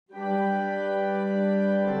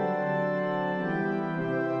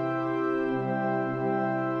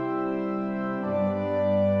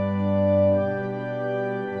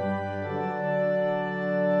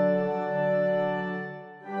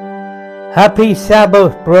Happy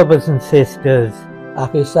Sabbath, brothers and sisters.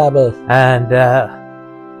 Happy Sabbath. And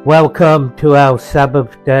welcome to our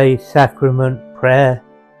Sabbath day sacrament prayer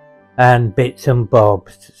and bits and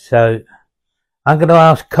bobs. So I'm going to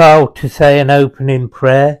ask Carl to say an opening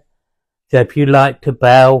prayer. So if you'd like to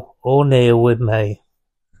bow or kneel with me.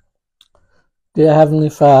 Dear Heavenly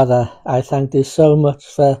Father, I thank Thee so much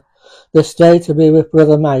for this day to be with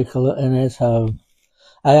Brother Michael in his home.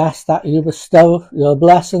 I ask that You bestow Your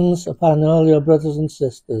blessings upon all Your brothers and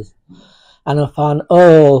sisters and upon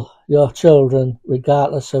all Your children,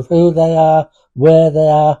 regardless of who they are, where they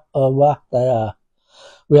are, or what they are.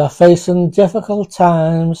 We are facing difficult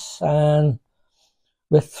times and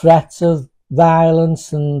with threats of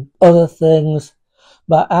violence and other things,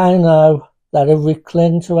 but I know that if we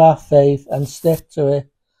cling to our faith and stick to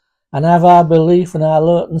it and have our belief in our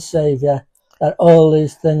Lord and Saviour, that all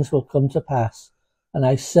these things will come to pass. And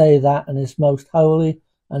I say that in His most holy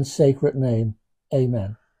and sacred name.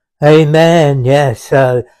 Amen. Amen. Yes.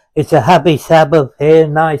 So it's a happy Sabbath here.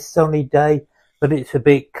 Nice sunny day, but it's a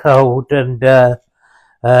bit cold. And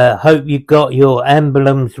hope you got your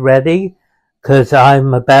emblems ready, because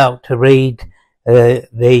I'm about to read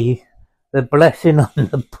the blessing on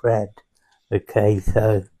the bread. Okay.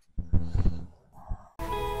 So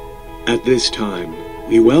at this time,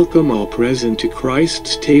 we welcome all present to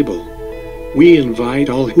Christ's table. We invite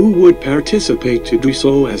all who would participate to do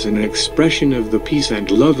so as an expression of the peace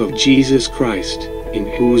and love of Jesus Christ, in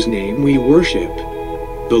whose name we worship.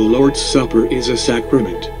 The Lord's Supper is a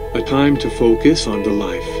sacrament, a time to focus on the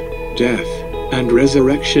life, death, and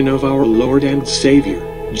resurrection of our Lord and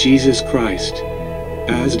Savior, Jesus Christ.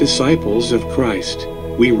 As disciples of Christ,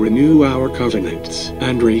 we renew our covenants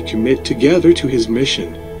and recommit together to His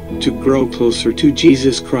mission, to grow closer to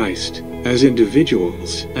Jesus Christ, as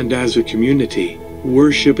individuals and as a community,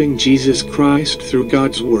 worshiping Jesus Christ through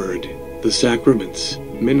God's Word, the sacraments,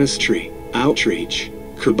 ministry, outreach,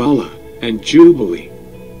 Kabbalah, and Jubilee.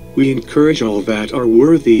 We encourage all that are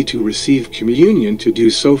worthy to receive communion to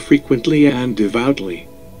do so frequently and devoutly.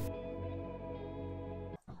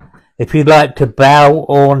 if you'd like to bow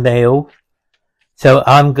or kneel, so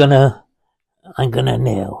I'm gonna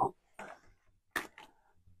kneel.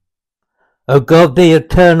 O God, the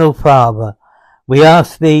eternal Father, we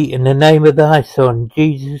ask Thee in the name of Thy Son,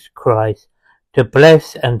 Jesus Christ, to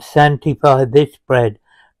bless and sanctify this bread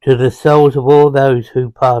to the souls of all those who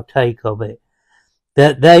partake of it,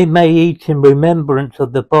 that they may eat in remembrance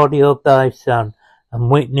of the body of Thy Son, and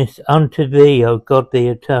witness unto Thee, O God, the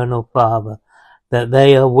eternal Father, that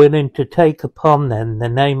they are willing to take upon them the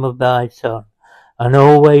name of Thy Son, and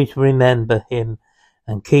always remember Him,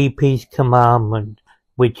 and keep His commandment,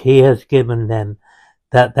 which He has given them,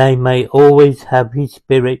 that they may always have His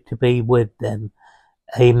Spirit to be with them.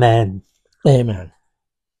 Amen. Amen.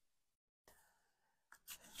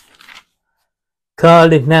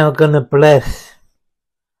 Carl is now going to bless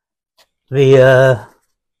the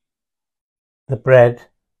bread.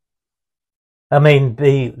 I mean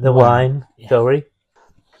the wine. Yeah. Sorry.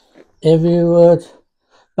 If you would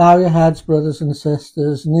bow your heads, brothers and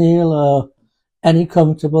sisters, kneel or any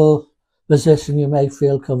comfortable position you may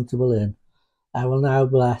feel comfortable in, I will now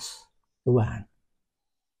bless the wine.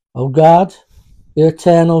 O God, the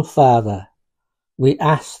eternal Father, we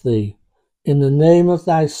ask Thee, in the name of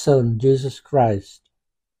Thy Son, Jesus Christ,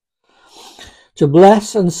 to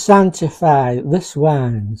bless and sanctify this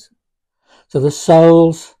wine to the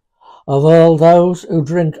souls of all those who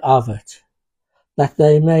drink of it, that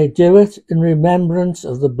they may do it in remembrance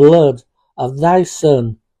of the blood of Thy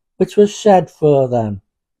Son, which was shed for them,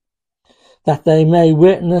 that they may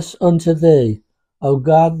witness unto Thee, O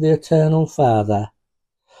God, the eternal Father,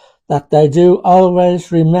 that they do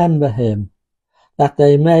always remember Him, that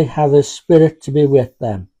they may have His Spirit to be with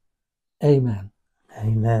them. Amen.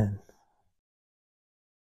 Amen.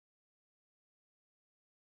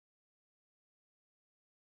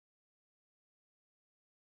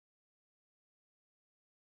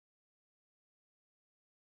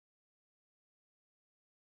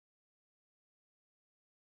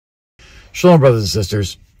 Shalom, brothers and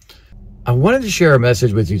sisters. I wanted to share a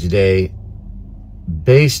message with you today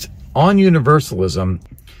based on universalism.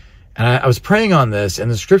 And I was praying on this, and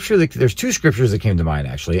there's two scriptures that came to mind,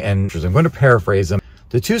 actually, and I'm going to paraphrase them.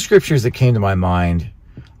 The two scriptures that came to my mind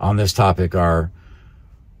on this topic are,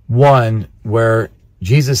 one, where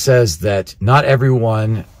Jesus says that not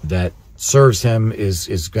everyone that serves Him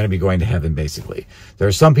is going to be going to heaven, basically. There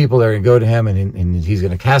are some people that are going to go to Him, and He's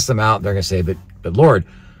going to cast them out. They're going to say, but Lord,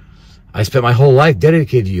 I spent my whole life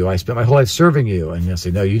dedicated to You. I spent my whole life serving You. And He'll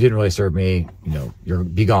say, no, you didn't really serve Me.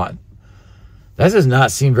 Be gone. That does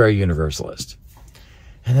not seem very universalist.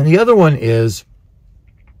 And then the other one is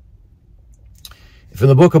from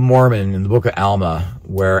the Book of Mormon, in the Book of Alma,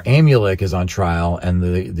 where Amulek is on trial, and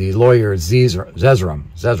the lawyer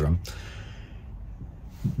Zeezrom,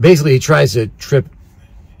 basically he tries to trip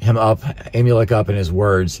him up, Amulek up in his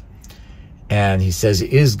words, and he says,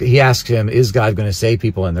 he asks him, is God going to save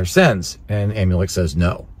people in their sins? And Amulek says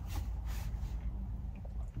no.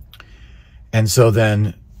 And so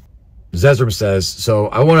then Zeezrom says, so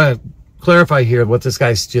I want to clarify here what this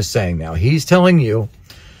guy's just saying now. He's telling you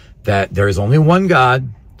that there is only one God,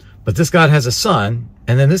 but this God has a son,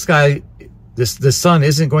 and then this guy, this son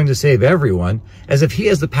isn't going to save everyone, as if he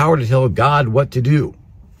has the power to tell God what to do.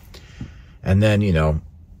 And then, you know,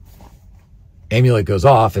 Amulek goes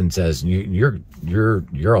off and says, you're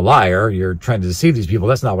a liar. You're trying to deceive these people.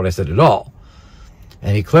 That's not what I said at all.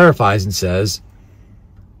 And he clarifies and says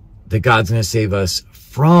that God's going to save us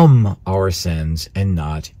from our sins and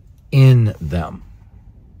not in them.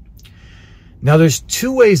 Now, there's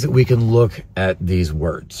two ways that we can look at these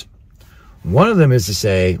words. One of them is to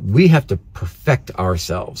say we have to perfect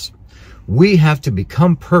ourselves. We have to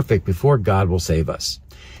become perfect before God will save us.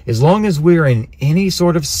 As long as we are in any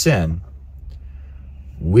sort of sin,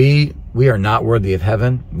 we are not worthy of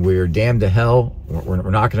heaven. We're damned to hell.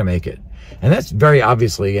 We're not going to make it. And that's very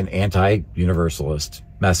obviously an anti-universalist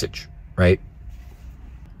message, right?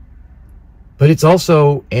 But it's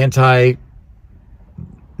also anti-New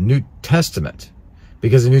Testament,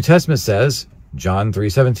 because the New Testament says, John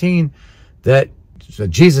 3:17, that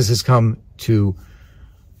Jesus has come to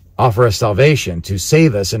offer us salvation, to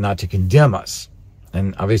save us and not to condemn us.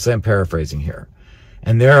 And obviously I'm paraphrasing here.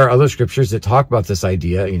 And there are other scriptures that talk about this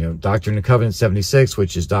idea, you know, Doctrine and Covenants 76,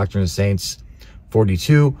 which is Doctrine of Saints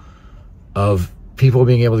 42, of people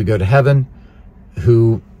being able to go to heaven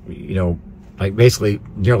who, you know, like basically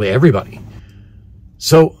nearly everybody.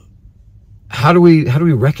 So how do we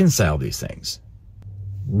reconcile these things?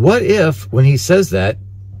 What if, when he says that,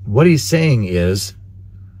 what he's saying is,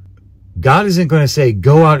 God isn't going to say,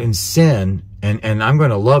 go out and sin, and I'm going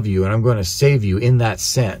to love you, and I'm going to save you in that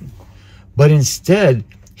sin. But instead,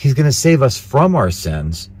 he's going to save us from our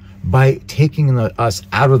sins by taking us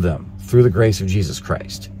out of them through the grace of Jesus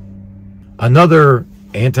Christ. Another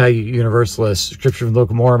anti-universalist scripture from the Book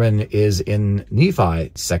of Mormon is in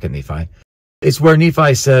Nephi, 2 Nephi. It's where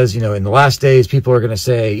Nephi says, you know, in the last days, people are going to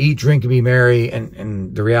say, eat, drink, and be merry.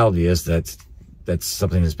 And the reality is that that's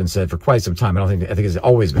something that's been said for quite some time. I think it's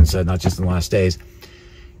always been said, not just in the last days.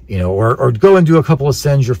 You know, or go and do a couple of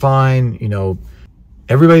sins, you're fine. You know,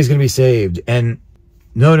 everybody's going to be saved. And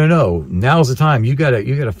no. Now's the time. You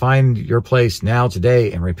gotta find your place now,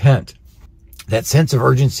 today, and repent. That sense of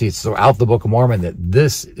urgency is throughout the Book of Mormon that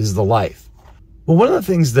this is the life. Well, one of the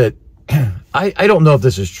things that I don't know if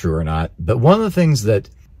this is true or not, but one of the things that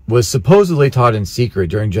was supposedly taught in secret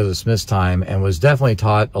during Joseph Smith's time, and was definitely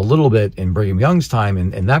taught a little bit in Brigham Young's time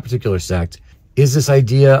in that particular sect, is this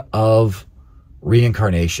idea of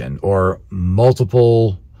reincarnation or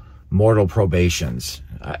multiple mortal probations.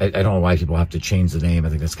 I don't know why people have to change the name. I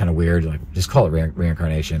think that's kind of weird. Like, just call it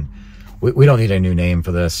reincarnation. We don't need a new name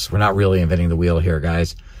for this. We're not really inventing the wheel here,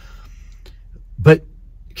 guys. But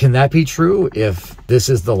can that be true if this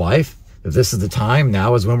is the life? If this is the time,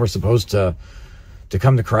 now is when we're supposed to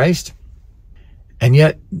come to Christ? And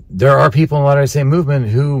yet there are people in the Latter-day Saint movement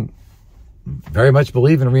who very much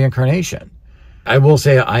believe in reincarnation. I will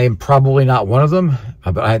say I am probably not one of them,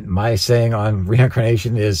 but my saying on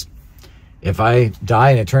reincarnation is, if I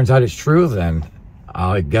die and it turns out it's true, then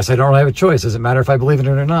I guess I don't really have a choice. It doesn't matter if I believe in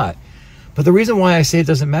it or not. But the reason why I say it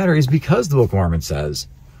doesn't matter is because the Book of Mormon says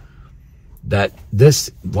that this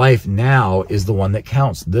life now is the one that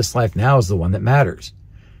counts. This life now is the one that matters.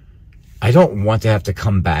 I don't want to have to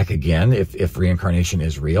come back again if reincarnation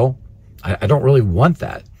is real. I don't really want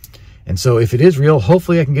that. And so if it is real,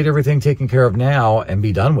 hopefully I can get everything taken care of now and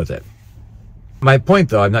be done with it. My point,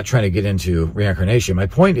 though, I'm not trying to get into reincarnation. My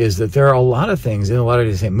point is that there are a lot of things in the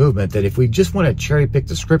Latter-day Saint movement that if we just want to cherry pick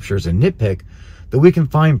the scriptures and nitpick, that we can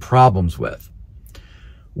find problems with.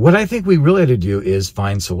 What I think we really have to do is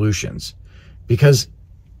find solutions, because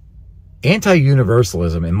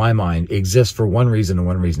anti-universalism, in my mind, exists for one reason and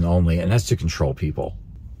one reason only, and that's to control people.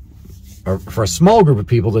 Or for a small group of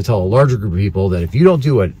people to tell a larger group of people that if you don't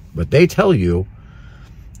do what they tell you,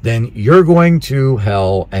 then you're going to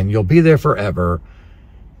hell and you'll be there forever.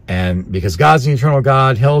 And because God's the eternal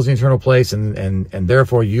God, hell's the eternal place, and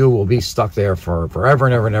therefore you will be stuck there for forever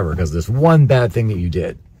and ever and ever because of this one bad thing that you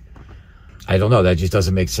did. I don't know. That just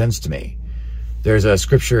doesn't make sense to me. There's a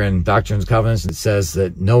scripture in Doctrines and Covenants that says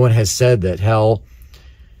that no one has said that hell,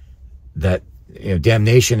 that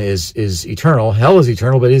damnation is eternal. Hell is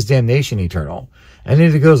eternal, but is damnation eternal? And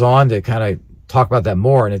then it goes on to kind of talk about that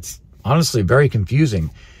more, and it's honestly very confusing.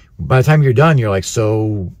 By the time you're done, you're like,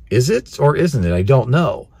 so is it or isn't it? I don't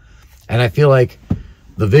know. And I feel like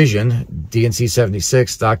the vision, D&C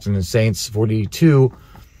 76, Doctrine and Saints 42,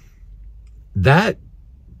 that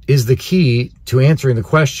is the key to answering the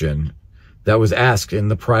question that was asked in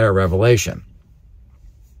the prior revelation.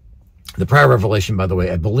 The prior revelation, by the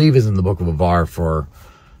way, I believe is in the book of Avar for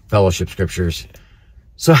Fellowship Scriptures.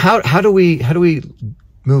 So how do we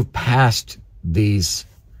move past these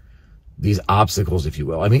obstacles, if you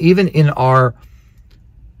will? I mean, even in our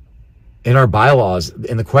bylaws,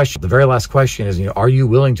 in the question, the very last question is, are you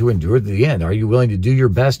willing to endure to the end? Are you willing to do your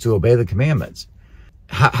best to obey the commandments?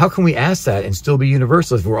 How can we ask that and still be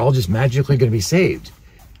universal if we're all just magically going to be saved?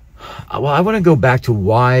 Well, I want to go back to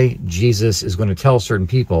why Jesus is going to tell certain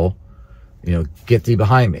people, get thee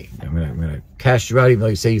behind me. I'm going to cast you out even though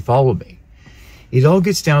you say you followed me. It all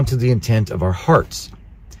gets down to the intent of our hearts.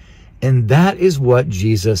 And that is what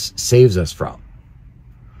Jesus saves us from.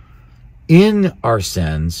 In our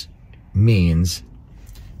sins means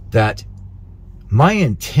that my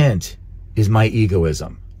intent is my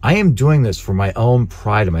egoism. I am doing this for my own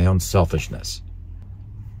pride and my own selfishness.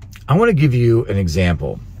 I want to give you an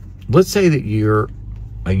example. Let's say that you're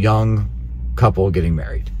a young couple getting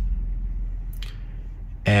married,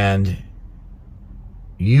 and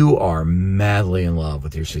you are madly in love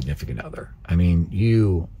with your significant other. I mean,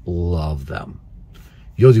 you love them.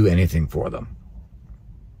 You'll do anything for them.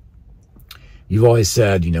 You've always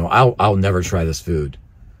said, I'll never try this food.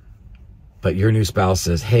 But your new spouse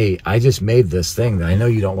says, hey, I just made this thing that I know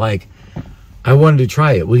you don't like. I wanted to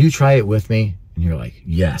try it. Will you try it with me? And you're like,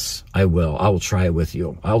 yes, I will. I will try it with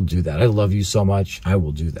you. I'll do that. I love you so much. I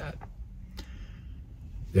will do that.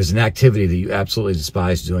 There's an activity that you absolutely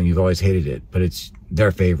despise doing. You've always hated it, but it's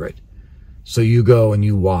their favorite. So you go and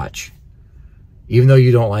you watch, even though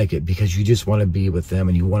you don't like it, because you just want to be with them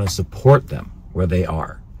and you want to support them where they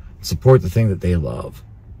are. Support the thing that they love.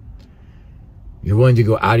 You're willing to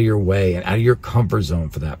go out of your way and out of your comfort zone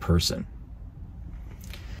for that person.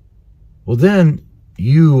 Well, then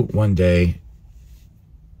you one day,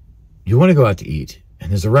 you want to go out to eat, and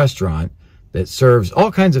there's a restaurant that serves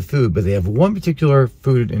all kinds of food, but they have one particular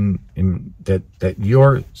food that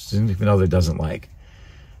your significant other doesn't like.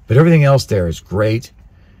 But everything else there is great,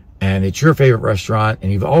 and it's your favorite restaurant,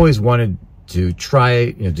 and you've always wanted to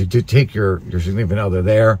try, to take your significant other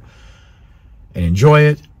there and enjoy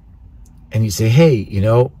it. And you say, hey,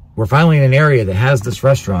 we're finally in an area that has this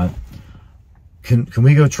restaurant. Can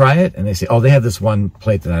we go try it? And they say, oh, they have this one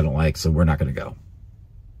plate that I don't like, so we're not going to go.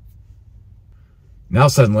 Now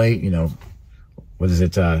suddenly, what is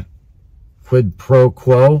it? Quid pro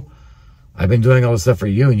quo. I've been doing all this stuff for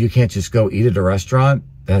you, and you can't just go eat at a restaurant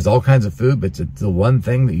that has all kinds of food, but it's the one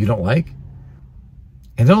thing that you don't like.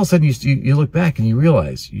 And then all of a sudden you look back and you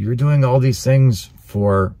realize you're doing all these things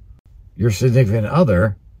for your significant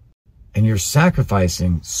other, and you're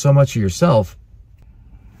sacrificing so much of yourself,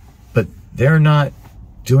 but they're not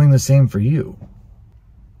doing the same for you.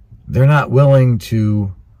 They're not willing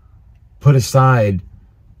to put aside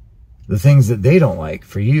the things that they don't like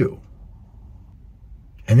for you.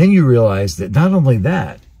 And then you realize that not only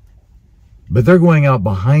that, but they're going out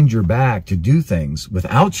behind your back to do things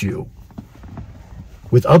without you,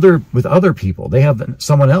 with other people. They have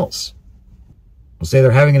someone else. We'll say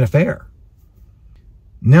they're having an affair.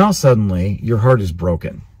 Now suddenly your heart is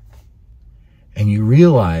broken, and you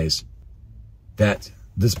realize that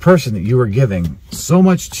this person that you were giving so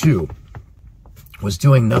much to was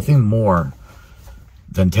doing nothing more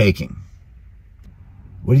than taking.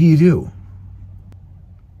 What do?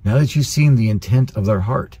 Now that you've seen the intent of their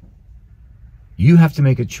heart, you have to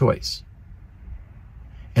make a choice.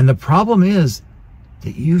 And the problem is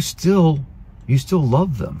that you still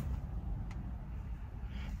love them.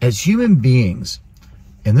 As human beings,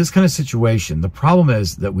 in this kind of situation, the problem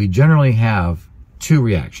is that we generally have two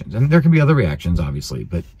reactions. And there can be other reactions, obviously,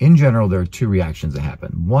 but in general, there are two reactions that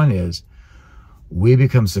happen. One is we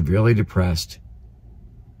become severely depressed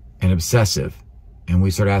and obsessive, and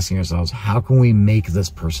we start asking ourselves, how can we make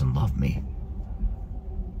this person love me?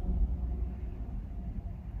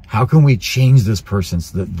 How can we change this person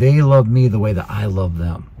so that they love me the way that I love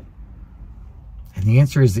them? And the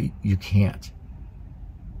answer is that you can't.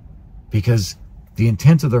 Because the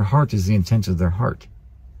intent of their heart is the intent of their heart.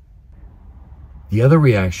 The other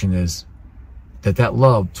reaction is that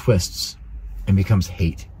love twists and becomes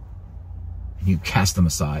hate. And you cast them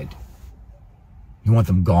aside. You want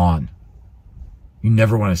them gone. You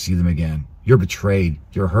never want to see them again. You're betrayed.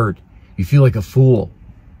 You're hurt. You feel like a fool.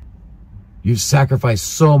 You've sacrificed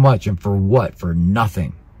so much, and for what? For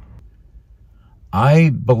nothing. I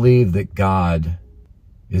believe that God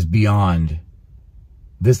is beyond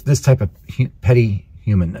this type of petty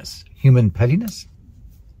humanness. Human pettiness?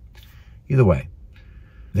 Either way,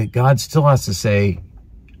 that God still has to say,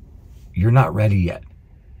 you're not ready yet.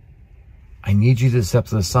 I need you to step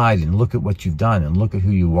to the side and look at what you've done and look at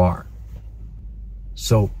who you are.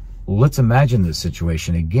 So let's imagine this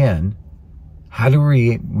situation again. How do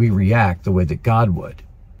we react the way that God would?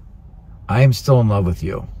 I am still in love with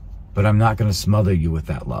you, but I'm not going to smother you with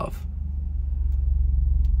that love.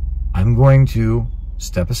 I'm going to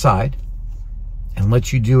step aside and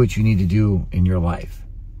let you do what you need to do in your life.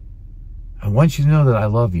 I want you to know that I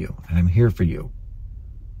love you and I'm here for you,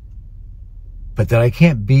 but that I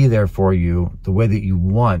can't be there for you the way that you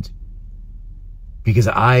want because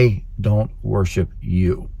I don't worship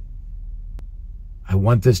you. I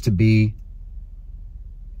want this to be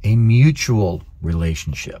a mutual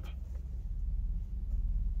relationship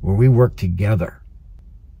where we work together.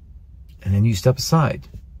 And then you step aside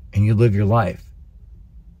and you live your life.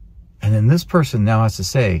 And then this person now has to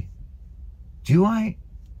say, do I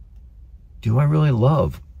really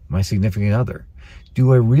love my significant other?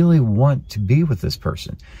 Do I really want to be with this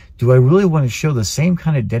person? Do I really want to show the same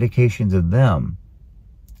kind of dedication to them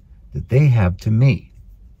that they have to me?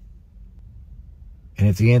 And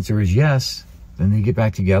if the answer is yes, then they get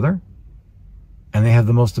back together and they have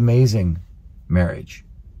the most amazing marriage.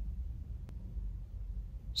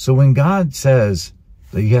 So when God says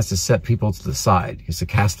that he has to set people to the side, he has to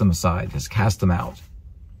cast them aside, he has to cast them out,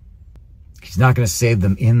 he's not going to save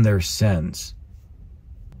them in their sins.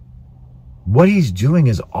 What he's doing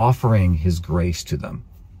is offering his grace to them.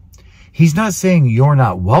 He's not saying you're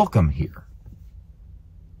not welcome here.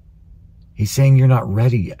 He's saying you're not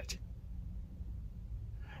ready yet.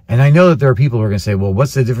 And I know that there are people who are going to say, well,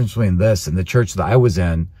 what's the difference between this and the church that I was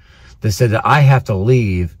in that said that I have to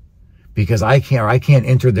leave because I can't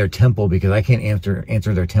enter their temple because I can't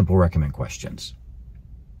answer their temple recommend questions?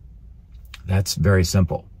 That's very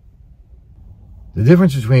simple. The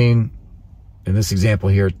difference between, in this example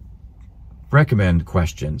here, recommend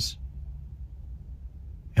questions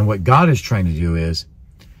and what God is trying to do is,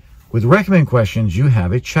 with recommend questions, you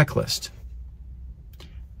have a checklist.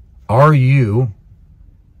 Are you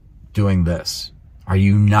doing this? Are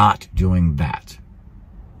you not doing that?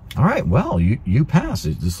 All right, well, you pass.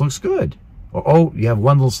 This looks good. Oh, you have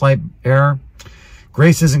one little slight error.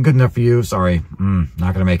 Grace isn't good enough for you. Sorry, not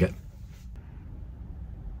going to make it.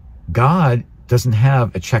 God doesn't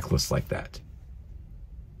have a checklist like that.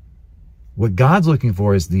 What God's looking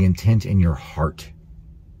for is the intent in your heart.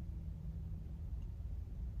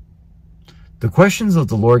 The questions that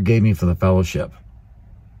the Lord gave me for the fellowship,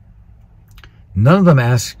 none of them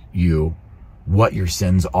ask you what your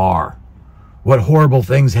sins are. What horrible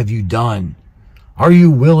things have you done? Are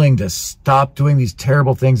you willing to stop doing these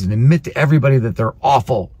terrible things and admit to everybody that they're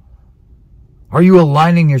awful? Are you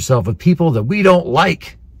aligning yourself with people that we don't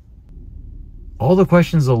like? All the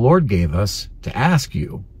questions the Lord gave us to ask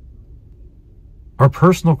you are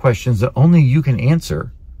personal questions that only you can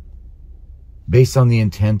answer based on the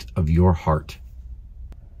intent of your heart.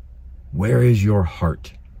 Where is your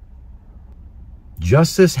heart?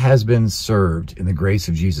 Justice has been served in the grace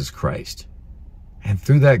of Jesus Christ. And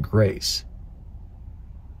through that grace,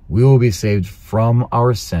 we will be saved from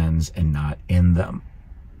our sins and not in them.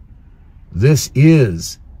 This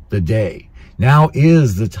is the day. Now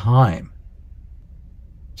is the time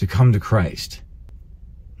to come to Christ.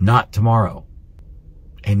 Not tomorrow.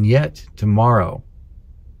 And yet, tomorrow,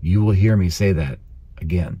 you will hear me say that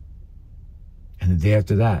again. And the day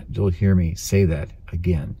after that, you'll hear me say that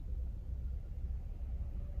again.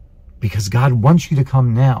 Because God wants you to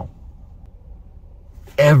come now.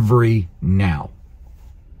 Every now.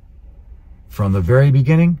 From the very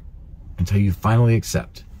beginning until you finally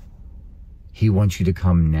accept. He wants you to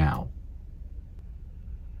come now.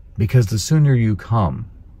 Because the sooner you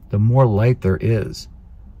come, the more light there is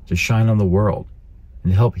to shine on the world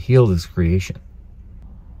and help heal this creation.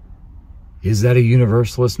 Is that a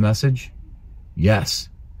universalist message? Yes.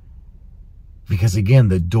 Because again,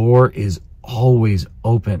 the door is always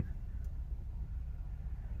open.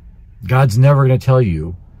 God's never going to tell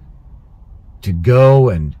you to go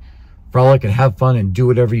and frolic and have fun and do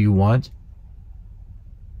whatever you want.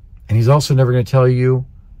 And he's also never going to tell you,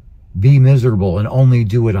 be miserable and only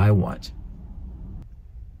do what I want.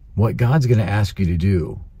 What God's going to ask you to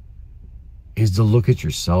do is to look at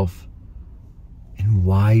yourself and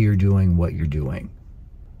why you're doing what you're doing.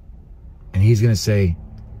 And he's going to say,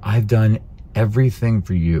 I've done everything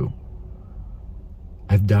for you.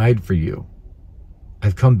 I've died for you.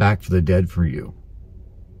 I've come back for the dead for you.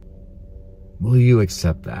 Will you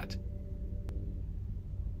accept that?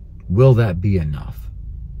 will that be enough?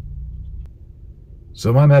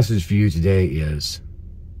 So my message for you today is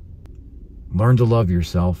learn to love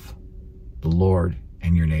yourself, the Lord,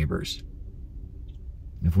 and your neighbors.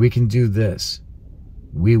 If we can do this,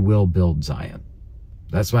 we will build Zion.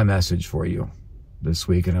 That's my message for you this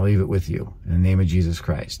week, and I leave it with you in the name of Jesus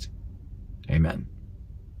Christ. Amen.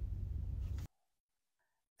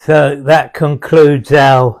 So that concludes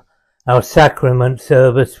our sacrament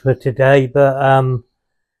service for today. But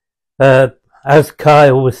as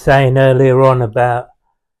Kyle was saying earlier on about,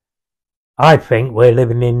 I think we're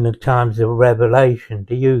living in the times of Revelation.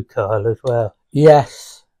 Do you, Kyle, as well?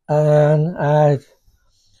 Yes, and I'd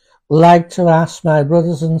like to ask my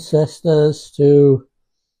brothers and sisters to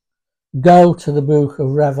go to the book of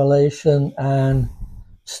Revelation and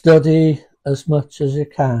study as much as you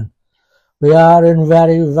can. We are in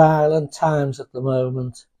very violent times at the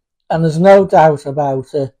moment, and there's no doubt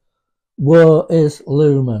about it, war is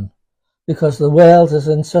looming, because the world is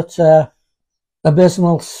in such a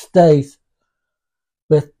abysmal state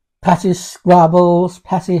with petty squabbles,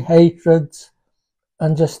 petty hatreds,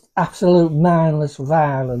 and just absolute mindless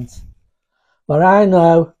violence. But I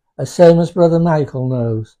know, the same as Brother Michael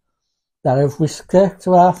knows, that if we stick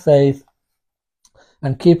to our faith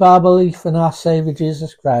and keep our belief in our Saviour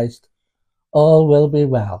Jesus Christ, all will be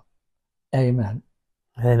well. Amen.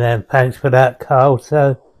 Amen. Thanks for that, Carl.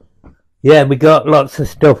 So, yeah, we got lots of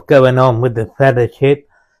stuff going on with the fellowship.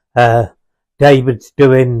 David's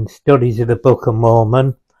doing studies of the Book of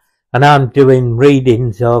Mormon, and I'm doing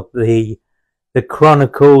readings of the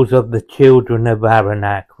Chronicles of the Children of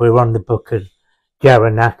Aranak. We're on the Book of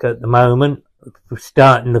Jaranak at the moment. We're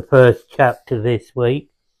starting the first chapter this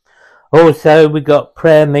week. Also, we got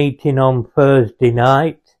prayer meeting on Thursday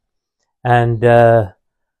night, and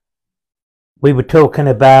we were talking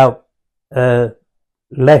about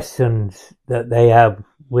lessons that they have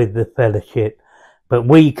with the fellowship, but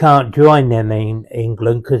we can't join them in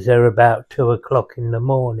England because they're about 2 o'clock in the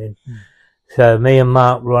morning. So me and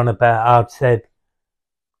Mark were on about, I'd said,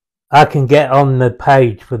 I can get on the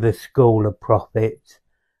page for the School of Prophets,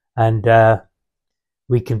 and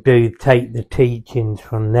we can take the teachings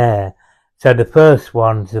from there. So the first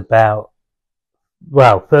one's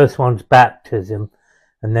first one's baptism,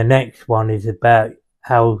 and the next one is about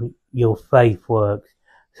how your faith works.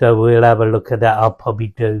 So we'll have a look at that. I'll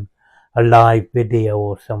probably do a live video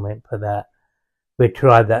or something for that. We'll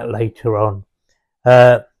try that later on.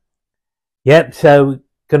 Yep, so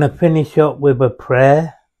gonna finish up with a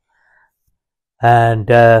prayer, and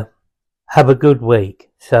have a good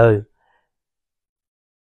week. So,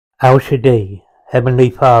 Al Shaddai, Heavenly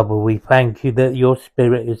Father, we thank you that your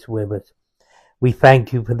Spirit is with us. We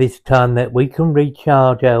thank you for this time that we can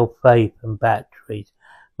recharge our faith and batteries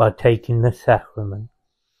by taking the sacrament.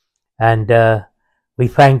 And we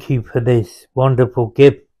thank you for this wonderful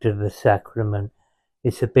gift of the sacrament.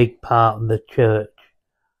 It's a big part of the church.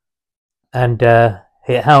 And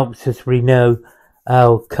it helps us renew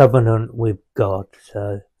our covenant with God.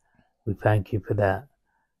 So we thank you for that.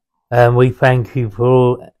 And we thank you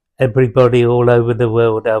for everybody all over the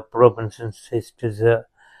world, our brothers and sisters that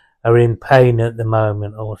are in pain at the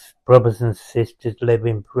moment, or brothers and sisters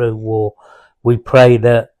living through war. We pray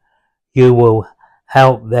that you will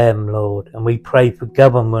help them, Lord, and we pray for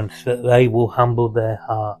governments that they will humble their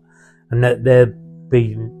heart, and that there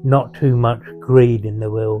be not too much greed in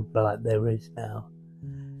the world like there is now.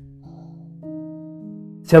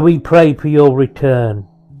 So we pray for your return,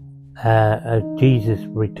 Jesus'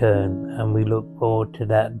 return, and we look forward to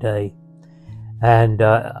that day. And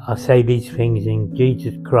I say these things in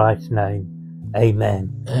Jesus Christ's name.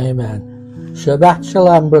 Amen. Amen. Shabbat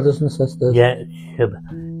Shalom, brothers and sisters. Yeah,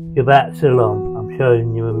 Shabbat Shalom. I'm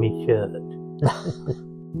showing you in my shirt.